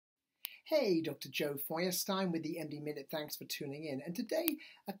Hey, Dr. Joe Feuerstein with the MD Minute. Thanks for tuning in. And today,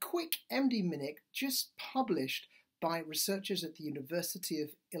 a quick MD Minute just published by researchers at the University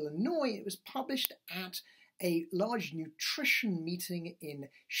of Illinois. It was published at a large nutrition meeting in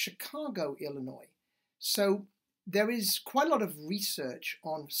Chicago, Illinois. So there is quite a lot of research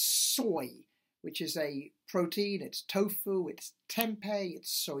on soy, which is a protein. It's tofu, it's tempeh,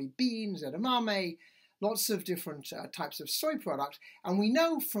 it's soybeans, edamame, lots of different types of soy products. And we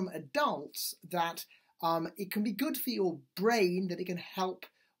know from adults that it can be good for your brain, that it can help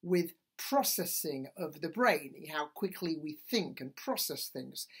with processing of the brain, how quickly we think and process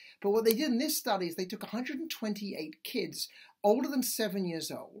things. But what they did in this study is they took 128 kids older than 7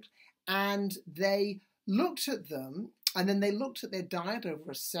 years old, and they looked at them, and then they looked at their diet over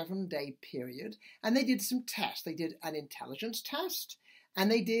a 7-day period, and they did some tests. They did an intelligence test, and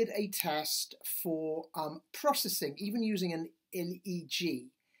they did a test for processing, even using an EEG.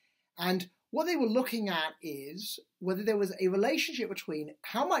 And what they were looking at is whether there was a relationship between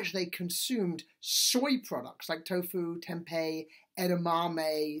how much they consumed soy products like tofu, tempeh,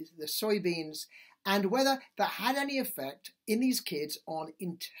 edamame, the soybeans, and whether that had any effect in these kids on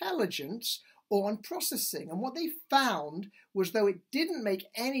intelligence or on processing. And what they found was, though it didn't make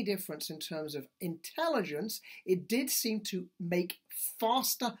any difference in terms of intelligence, it did seem to make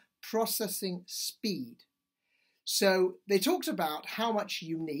faster processing speed. So they talked about how much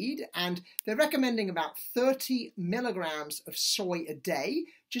you need, and they're recommending about 30 milligrams of soy a day,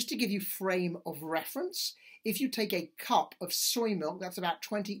 just to give you frame of reference. If you take a cup of soy milk, that's about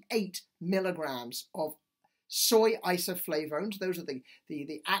 28 milligrams of soy isoflavones. Those are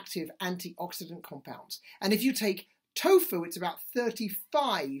the active antioxidant compounds. And if you take tofu, it's about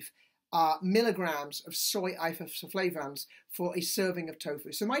 35 milligrams of soy isoflavones for a serving of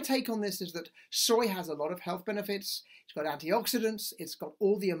tofu. So my take on this is that soy has a lot of health benefits. It's got antioxidants, it's got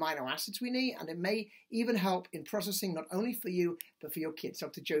all the amino acids we need, and it may even help in processing not only for you, but for your kids.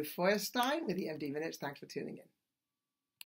 Dr. Joe Feuerstein with the MD Minutes. Thanks for tuning in.